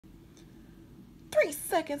3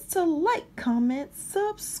 seconds to like, comment,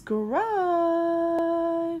 subscribe.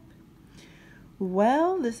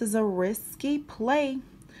 Well, this is a risky play.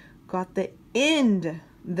 Got the end.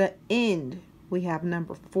 We have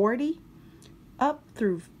number 40 up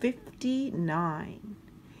through 59.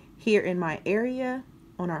 Here in my area,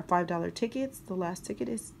 on our $5 tickets, the last ticket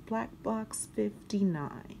is Black Box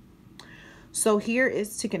 59. So here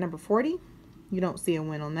is ticket number 40. You don't see a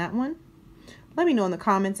win on that one. Let me know in the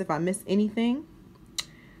comments if I missed anything.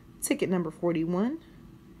 Ticket number 41.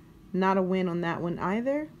 Not a win on that one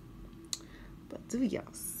either. But do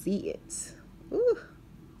y'all see it? Ooh,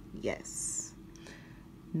 yes.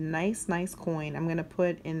 Nice coin. I'm going to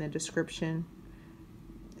put in the description.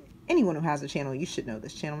 Anyone who has a channel, you should know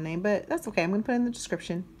this channel name, but that's okay. I'm going to put it in the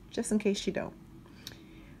description just in case you don't.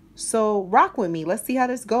 So rock with me. Let's see how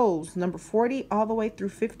this goes. Number 40 all the way through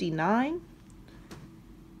 59.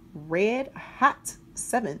 Red hot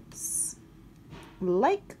 7s.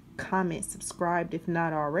 Like, comment, subscribe if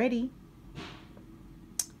not already.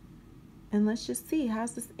 And let's just see,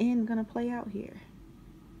 how's this end going to play out here?